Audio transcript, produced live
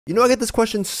You know, I get this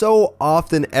question so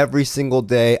often every single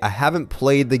day. I haven't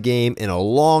played the game in a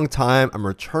long time. I'm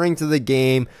returning to the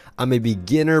game. I'm a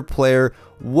beginner player.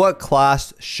 What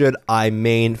class should I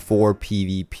main for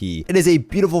PvP? It is a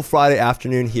beautiful Friday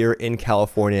afternoon here in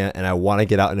California, and I want to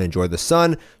get out and enjoy the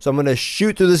sun. So I'm going to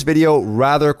shoot through this video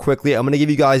rather quickly. I'm going to give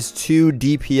you guys 2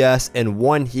 DPS and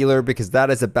 1 healer because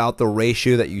that is about the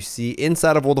ratio that you see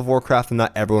inside of World of Warcraft, and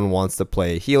not everyone wants to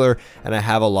play a healer, and I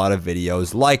have a lot of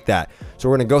videos like that. So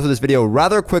we're going to go through this video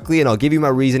rather quickly, and I'll give you my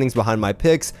reasonings behind my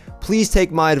picks. Please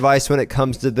take my advice when it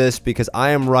comes to this because I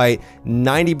am right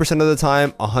 90% of the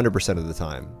time, 100% of the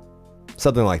time.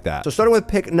 Something like that. So starting with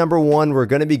pick number 1, we're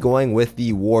going to be going with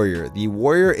the Warrior. The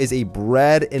Warrior is a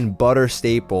bread and butter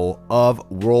staple of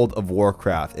World of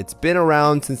Warcraft. It's been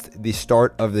around since the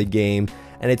start of the game,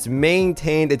 and it's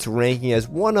maintained its ranking as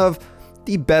one of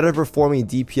the better performing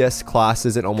DPS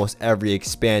classes in almost every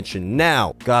expansion.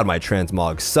 Now, God, my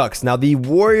transmog sucks. Now, the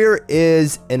Warrior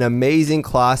is an amazing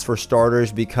class for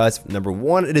starters because, number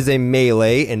 1, it is a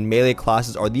melee, and melee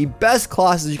classes are the best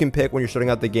classes you can pick when you're starting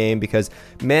out the game because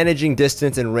managing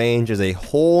distance and range is a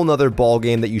whole nother ball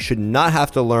game that you should not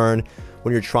have to learn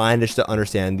when you're trying just to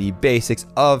understand the basics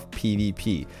of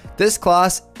PvP. This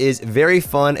class is very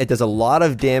fun. It does a lot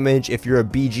of damage. If you're a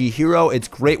BG hero, it's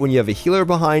great when you have a healer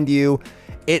behind you.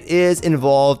 It is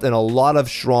involved in a lot of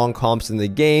strong comps in the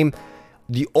game.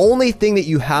 The only thing that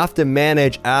you have to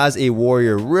manage as a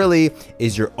warrior really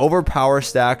is your overpower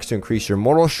stacks to increase your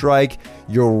mortal strike,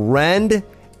 your rend,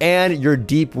 and your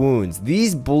deep wounds.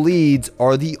 These bleeds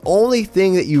are the only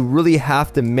thing that you really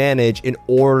have to manage in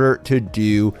order to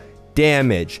do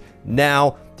damage.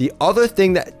 Now, the other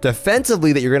thing that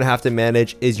defensively that you're going to have to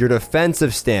manage is your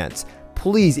defensive stance.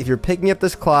 Please, if you're picking up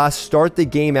this class, start the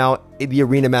game out, the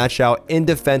arena match out in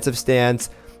defensive stance.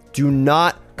 Do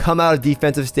not come out of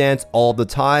defensive stance all the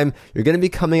time. You're going to be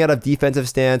coming out of defensive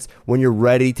stance when you're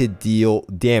ready to deal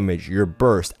damage, your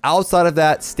burst. Outside of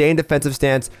that, stay in defensive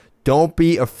stance. Don't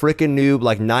be a freaking noob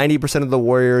like 90% of the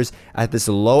warriors at this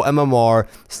low MMR.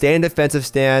 Stay in defensive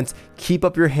stance, keep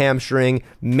up your hamstring,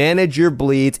 manage your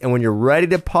bleeds, and when you're ready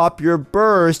to pop your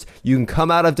burst, you can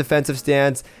come out of defensive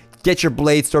stance, get your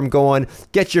blade storm going,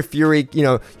 get your fury,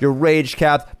 your rage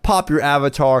cap, pop your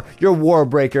avatar, your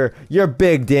warbreaker, your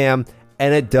big damn,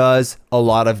 and it does a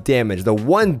lot of damage. The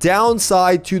one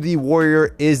downside to the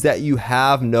warrior is that you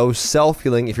have no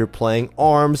self-healing if you're playing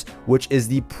arms, which is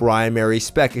the primary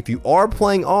spec. If you are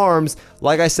playing arms,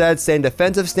 like I said, stay in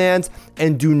defensive stance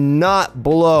and do not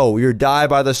blow your die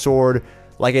by the sword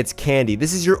like it's candy.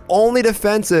 This is your only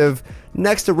defensive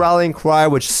next to rallying cry,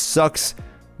 which sucks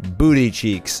booty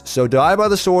cheeks. So die by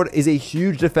the sword is a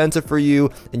huge defensive for you,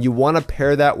 and you want to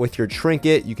pair that with your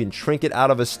trinket. You can trinket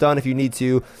out of a stun if you need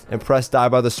to and press die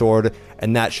by the sword,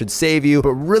 and that should save you.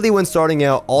 But really, when starting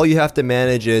out, all you have to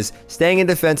manage is staying in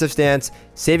defensive stance,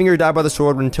 saving your die by the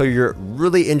sword until you're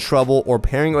really in trouble, or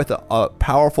pairing it with a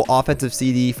powerful offensive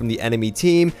CD from the enemy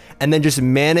team, and then just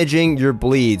managing your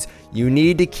bleeds. You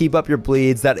need to keep up your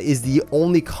bleeds. That is the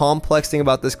only complex thing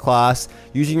about this class.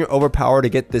 Using your overpower to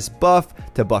get this buff,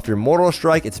 to buff your mortal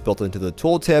strike, it's built into the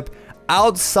tooltip.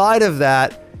 Outside of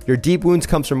that, your deep wounds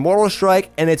comes from mortal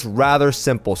strike, and it's rather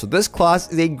simple. So this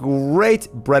class is a great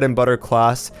bread and butter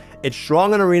class. It's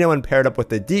strong in arena when paired up with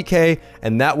the DK,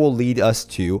 and that will lead us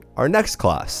to our next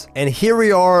class. And here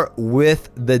we are with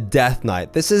the Death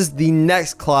Knight. This is the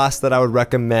next class that I would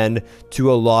recommend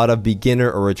to a lot of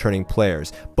beginner or returning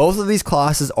players. Both of these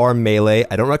classes are melee.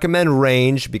 I don't recommend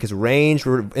range because range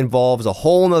involves a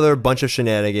whole nother bunch of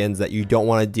shenanigans that you don't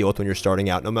want to deal with when you're starting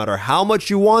out. No matter how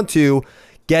much you want to,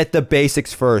 get the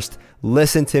basics first.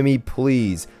 Listen to me,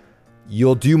 please.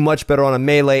 You'll do much better on a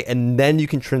melee, and then you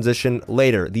can transition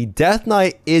later. The Death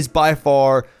Knight is by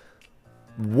far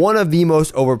one of the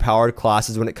most overpowered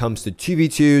classes when it comes to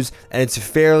 2v2s, and it's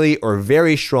fairly or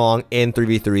very strong in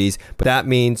 3v3s, but that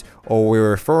means, or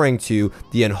we're referring to,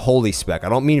 the Unholy spec. I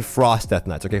don't mean Frost Death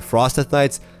Knights, okay? Frost Death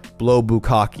Knights blow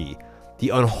bukkake. The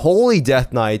Unholy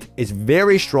Death Knight is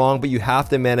very strong, but you have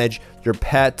to manage your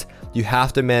pet, you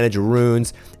have to manage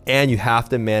runes, and you have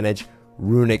to manage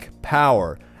runic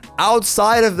power.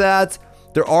 Outside of that,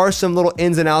 there are some little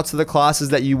ins and outs of the classes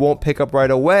that you won't pick up right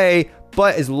away,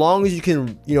 but as long as you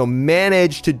can,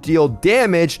 manage to deal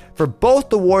damage for both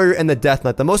the warrior and the Death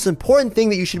Knight, the most important thing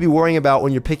that you should be worrying about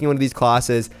when you're picking one of these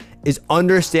classes is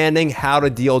understanding how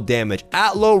to deal damage.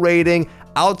 At low rating,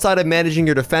 outside of managing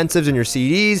your defensives and your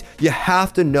CDs, you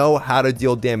have to know how to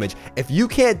deal damage. If you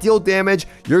can't deal damage,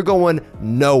 you're going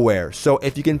nowhere. So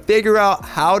if you can figure out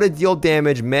how to deal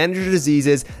damage, manage your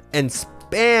diseases, and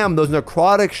spam those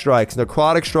necrotic strikes.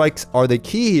 Necrotic strikes are the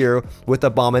key here. With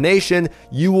Abomination,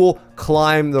 you will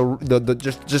climb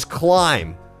just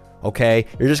climb. Okay,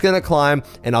 you're just gonna climb,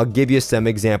 and I'll give you some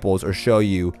examples or show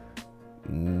you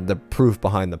the proof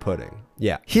behind the pudding.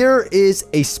 Yeah, here is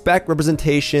a spec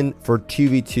representation for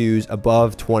 2v2s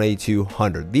above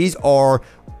 2200. These are,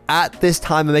 at this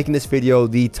time of making this video,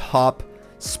 the top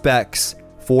specs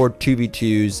for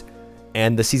 2v2s,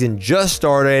 and the season just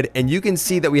started, and you can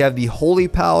see that we have the Holy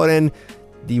Paladin,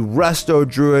 the Resto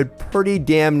Druid, pretty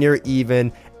damn near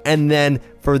even, and then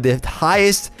for the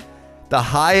highest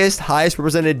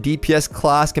represented DPS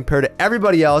class compared to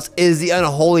everybody else is the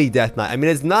Unholy Death Knight. I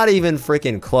mean, it's not even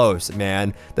freaking close,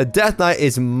 man. The Death Knight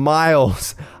is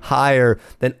miles higher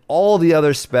than all the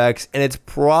other specs, and it's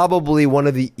probably one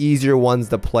of the easier ones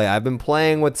to play. I've been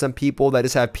playing with some people that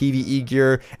just have PvE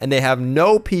gear, and they have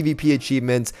no PvP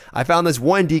achievements. I found this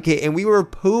one DK, and we were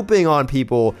pooping on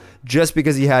people just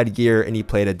because he had gear and he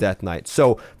played a Death Knight.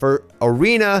 So for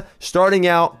Arena, starting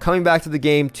out, coming back to the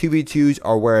game, 2v2s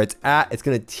are where it's at. It's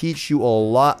going to teach you a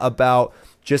lot about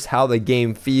just how the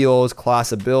game feels,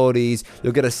 class abilities.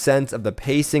 You'll get a sense of the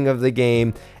pacing of the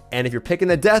game. And if you're picking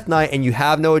the Death Knight and you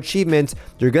have no achievements,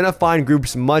 you're going to find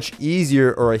groups much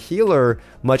easier, or a healer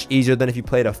much easier, than if you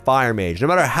played a Fire Mage. No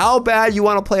matter how bad you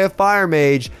want to play a Fire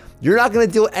Mage, you're not going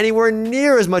to deal anywhere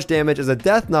near as much damage as a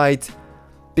Death Knight,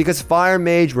 because Fire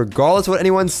Mage, regardless of what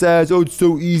anyone says, oh, it's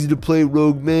so easy to play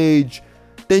Rogue Mage,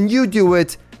 then you do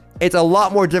it. It's a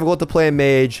lot more difficult to play a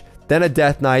Mage than a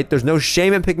Death Knight. There's no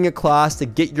shame in picking a class to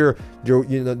get your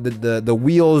the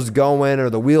wheels going, or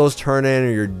the wheels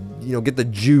turning, or get the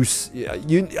juice,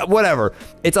 whatever.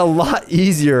 It's a lot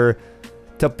easier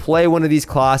to play one of these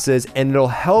classes, and it'll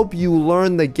help you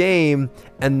learn the game,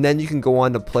 and then you can go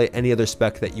on to play any other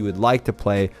spec that you would like to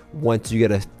play once you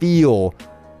get a feel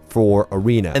for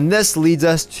Arena. And this leads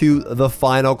us to the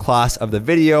final class of the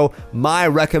video, my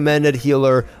recommended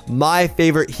healer, my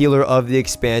favorite healer of the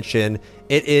expansion.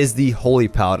 It is the Holy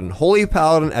Paladin. Holy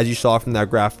Paladin, as you saw from that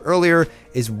graph earlier,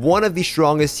 is one of the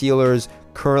strongest healers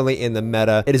currently in the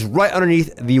meta. It is right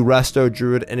underneath the Resto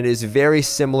Druid, and it is very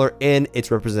similar in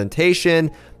its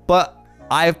representation, but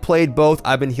I've played both.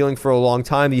 I've been healing for a long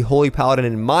time. The Holy Paladin,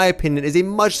 in my opinion, is a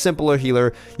much simpler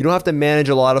healer. You don't have to manage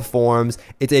a lot of forms.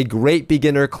 It's a great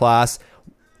beginner class.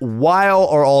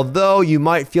 Although you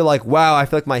might feel like, wow, I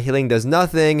feel like my healing does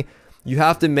nothing, you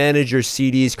have to manage your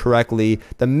CDs correctly.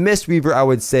 The Mistweaver, I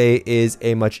would say, is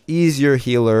a much easier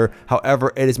healer.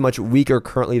 However, it is much weaker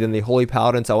currently than the Holy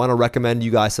Paladin, so I want to recommend you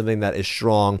guys something that is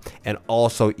strong and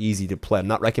also easy to play. I'm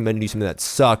not recommending you something that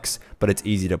sucks, but it's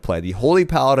easy to play. The Holy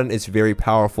Paladin is very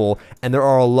powerful, and there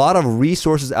are a lot of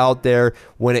resources out there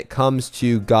when it comes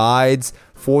to guides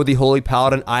for the Holy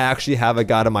Paladin. I actually have a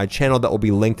guide on my channel that will be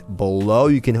linked below.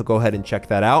 You can go ahead and check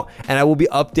that out. And I will be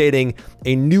updating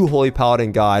a new Holy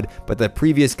Paladin guide, but the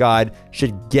previous guide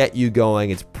should get you going.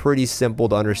 It's pretty simple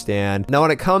to understand. Now, when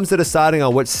it comes to deciding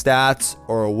on what stats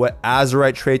or what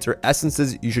Azerite traits or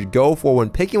essences you should go for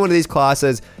when picking one of these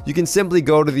classes, you can simply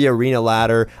go to the Arena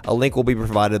ladder. A link will be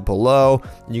provided below.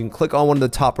 You can click on one of the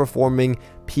top performing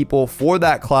people for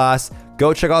that class,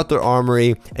 go check out their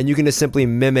armory, and you can just simply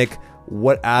mimic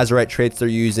what Azerite traits they're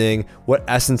using, what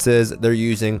essences they're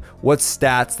using, what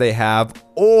stats they have,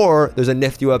 or there's a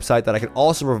nifty website that I can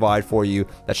also provide for you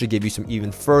that should give you some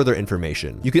even further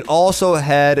information. You can also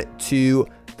head to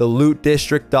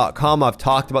thelootdistrict.com. I've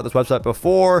talked about this website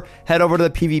before. Head over to the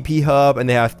PvP hub, and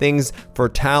they have things for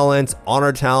talents,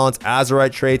 honor talents,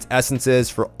 Azerite traits, essences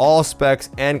for all specs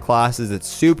and classes. It's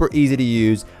super easy to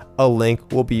use. A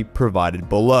link will be provided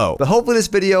below. But hopefully this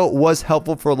video was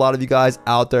helpful for a lot of you guys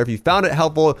out there. If you found it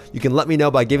helpful, you can let me know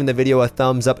by giving the video a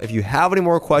thumbs up. If you have any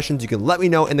more questions, you can let me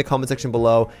know in the comment section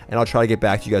below, and I'll try to get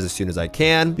back to you guys as soon as I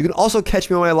can. You can also catch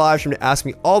me on my live stream to ask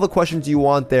me all the questions you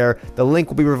want there. The link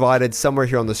will be provided somewhere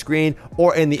here on the screen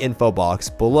or in the info box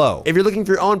below. If you're looking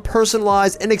for your own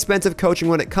personalized, inexpensive coaching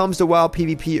when it comes to WoW,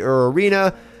 PvP, or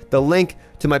Arena, the link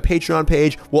to my Patreon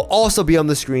page will also be on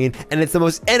the screen, and it's the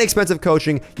most inexpensive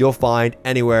coaching you'll find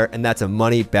anywhere, and that's a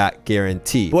money back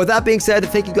guarantee. But with that being said,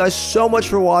 thank you guys so much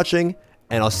for watching,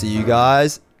 and I'll see you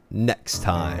guys next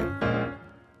time.